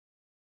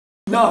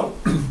Now,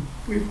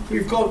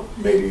 we've got,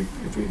 maybe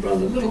if we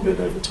run a little bit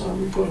over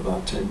time, we've got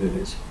about 10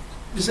 minutes.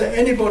 Is there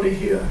anybody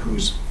here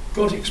who's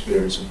got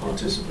experience of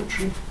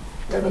participatory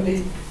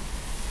M&E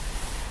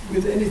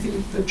with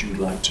anything that you'd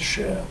like to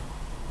share?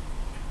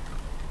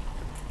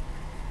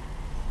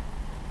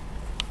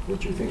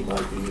 What do you think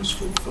might be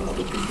useful for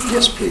other people?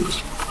 Yes,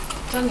 please.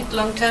 Done it a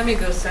long time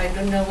ago, so I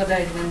don't know whether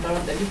I remember all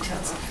the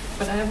details.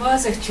 But I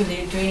was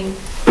actually doing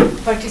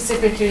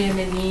participatory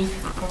M&E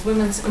for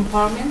women's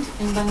empowerment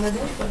in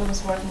Bangladesh, but I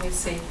was working with,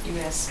 say,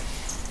 US.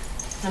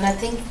 And I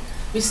think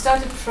we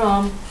started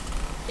from,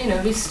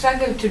 we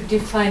struggled to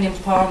define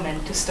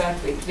empowerment to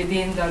start with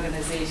within the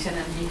organization,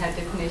 and we had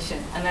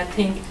definition. And I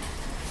think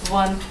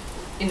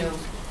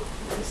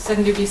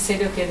suddenly we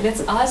said, okay,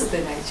 let's ask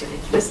them actually.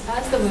 Let's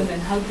ask the women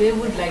how they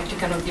would like to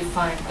kind of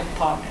define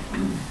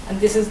empowerment.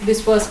 And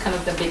this was kind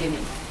of the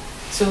beginning.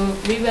 So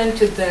we went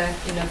to the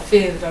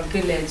field or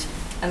village,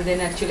 and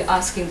then actually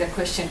asking the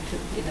question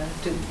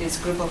to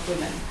this group of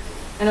women.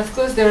 And of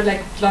course there are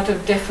like a lot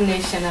of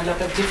definition, a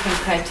lot of different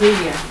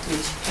criteria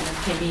which kind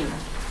of came in.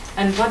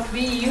 And what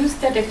we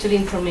used that actually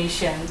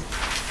information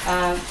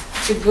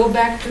to go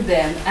back to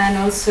them, and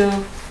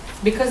also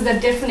because the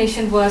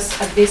definition was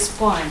at this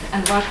point,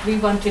 and what we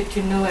wanted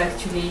to know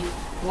actually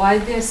why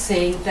they're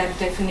saying that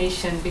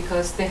definition,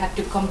 because they had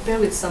to compare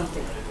with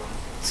something.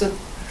 So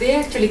they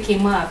actually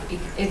came up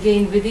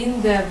again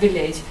within the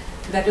village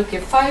that, okay,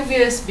 5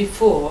 years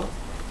before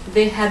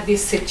they had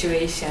this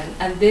situation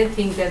and they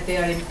think that they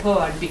are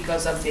empowered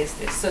because of this.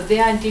 So they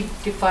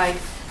identified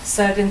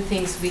certain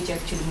things which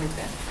actually move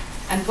them.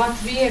 And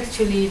what we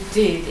actually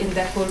did in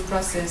that whole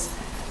process,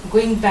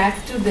 going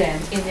back to them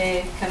in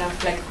a kind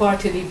of like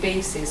quarterly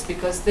basis,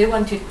 because they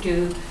wanted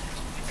to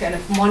kind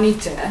of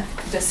monitor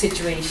the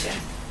situation.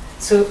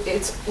 So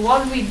it's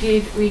what we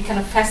did, we kind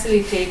of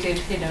facilitated,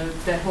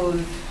 the whole,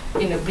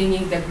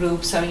 bringing the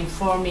groups or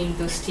informing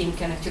those teams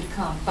can actually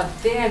come. But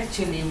they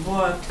actually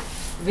worked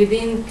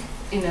within,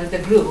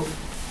 the group,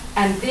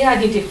 and they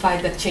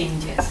identified the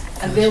changes.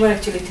 And they were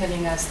actually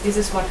telling us, this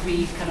is what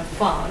we kind of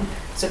found.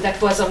 So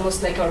that was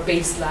almost like our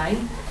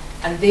baseline.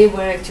 And they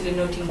were actually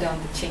noting down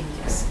the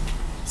changes.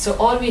 So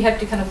all we had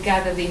to kind of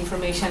gather the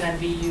information, and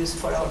we used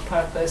for our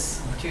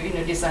purpose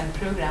to design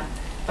program.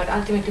 But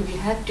ultimately we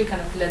had to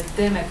kind of let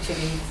them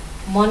actually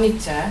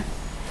monitor,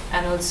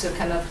 and also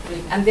kind of,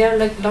 and there are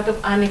like a lot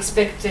of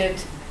unexpected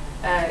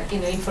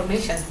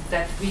information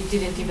that we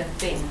didn't even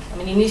think. I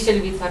mean,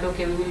 initially we thought,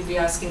 okay, we will be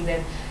asking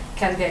them,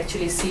 can they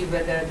actually see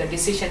whether the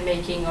decision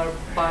making or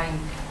buying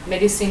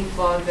medicine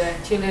for the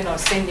children or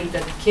sending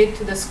the kid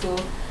to the school.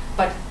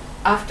 But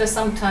after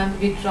some time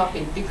we drop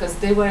it, because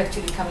they were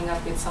actually coming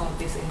up with some of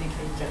these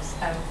indicators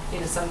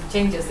and some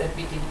changes that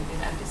we didn't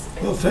even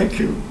anticipate. Well, thank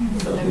you.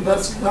 I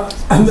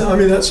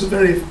mean, that's a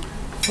very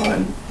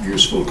fine,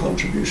 useful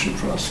contribution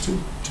for us to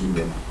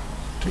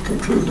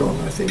conclude on.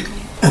 I think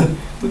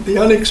that the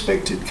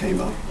unexpected came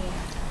up,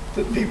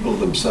 that people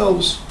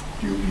themselves,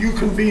 you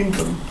convened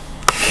them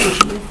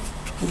quarterly,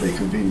 or they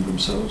convened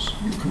themselves,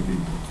 you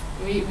convened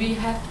them. We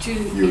have to.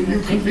 You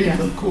convened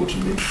them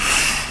quarterly,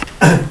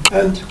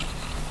 and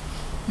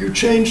you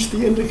changed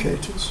the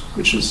indicators,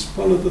 which is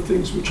one of the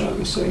things which I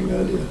was saying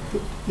earlier,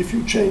 that if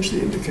you change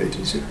the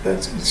indicators,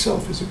 that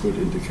itself is a good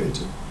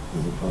indicator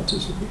of a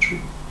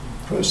participatory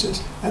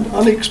process, and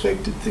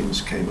unexpected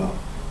things came up.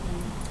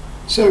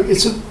 So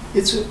it's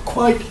a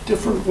quite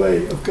different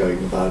way of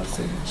going about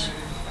things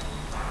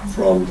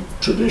from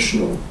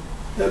traditional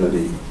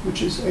M&E,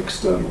 which is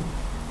external.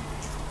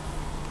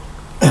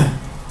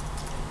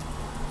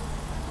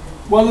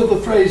 One of the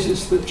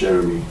phrases that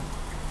Jeremy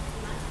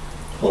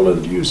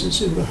Holland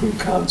uses in the Who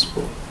Counts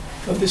book,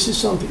 and this is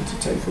something to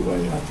take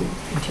away, I think,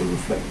 and to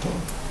reflect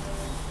on,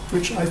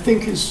 which I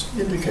think is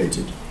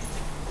indicated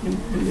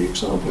in the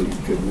example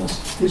you've given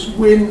us, is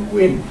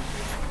win-win.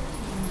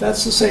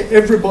 That's to say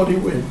everybody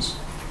wins.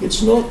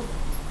 It's not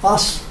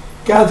us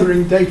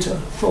gathering data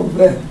from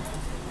them,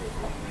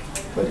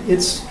 but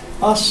it's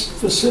us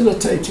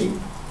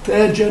facilitating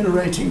their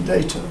generating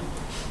data,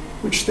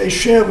 which they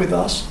share with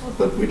us,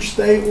 but which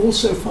they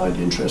also find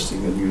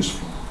interesting and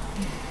useful.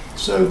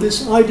 So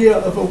this idea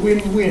of a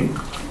win-win,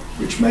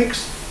 which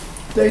makes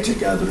data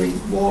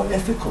gathering more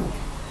ethical,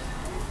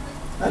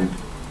 and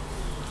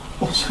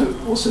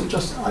also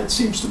just, it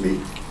seems to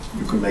me,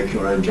 you can make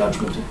your own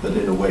judgment, but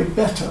in a way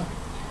better,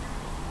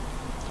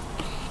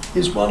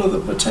 is one of the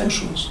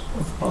potentials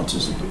of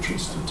participatory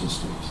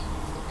statistics.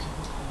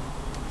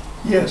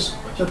 Yes,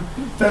 but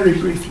very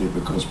briefly,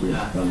 because we're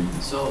running.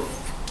 So,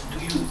 do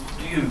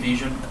you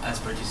envision as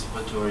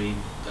participatory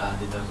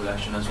data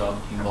collection as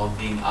well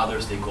involving other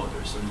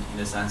stakeholders? So in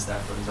the sense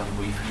that, for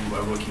example, if you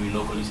are working with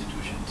local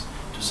institutions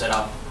to set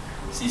up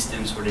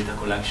systems for data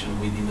collection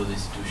within those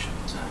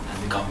institutions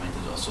and the government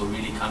as well, so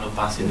really kind of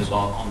passing the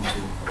ball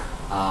onto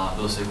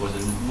those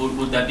stakeholders,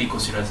 would that be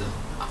considered as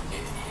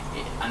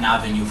an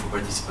avenue for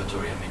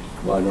participatory M&E?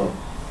 Why not?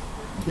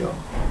 Yeah,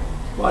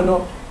 why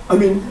not? I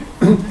mean,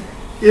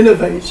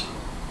 innovate,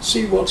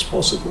 see what's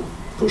possible,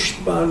 push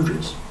the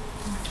boundaries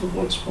of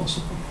what's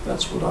possible.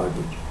 That's what I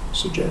would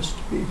suggest,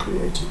 be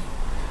creative.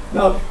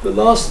 Now, the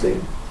last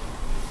thing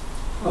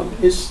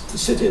is to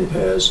sit in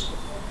pairs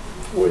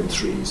or in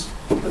threes,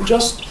 and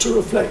just to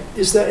reflect,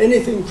 is there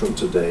anything from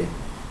today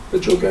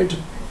that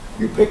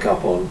you pick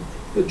up on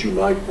that you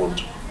might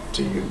want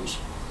to use?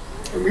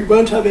 And we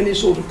won't have any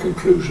sort of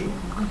conclusion.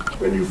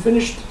 When you've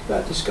finished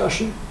that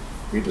discussion,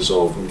 we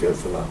dissolve and go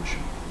for lunch,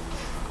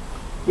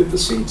 with the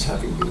seeds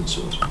having been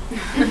sorted.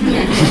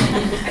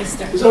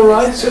 Is that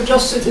right? So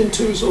just sit in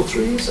twos or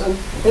threes, and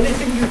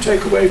anything you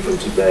take away from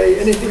today,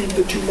 anything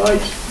that you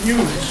might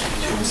use.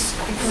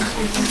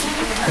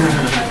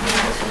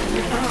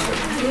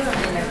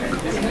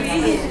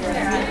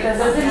 So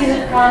those of you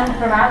who come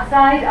from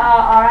outside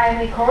our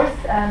IMA course,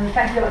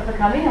 thank you a lot for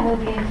coming, and we'll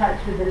be in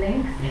touch with the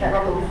links that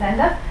Robert will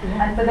send us.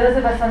 And for those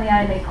of us on the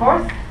IMA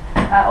course,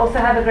 also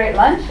have a great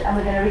lunch, and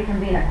we're going to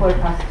reconvene at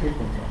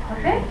 2:15.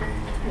 Okay?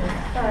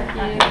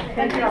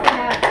 Thank you.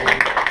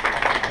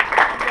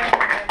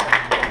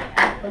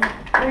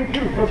 Thank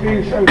you for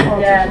being so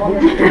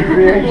participative and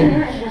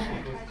creative.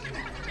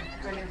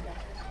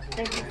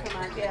 Thank you so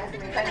much. Yeah,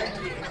 thank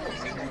you.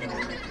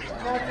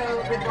 Also,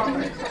 with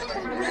Robert.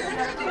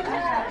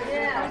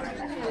 Yeah.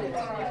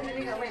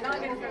 Wait, now I'm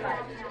going to go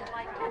live.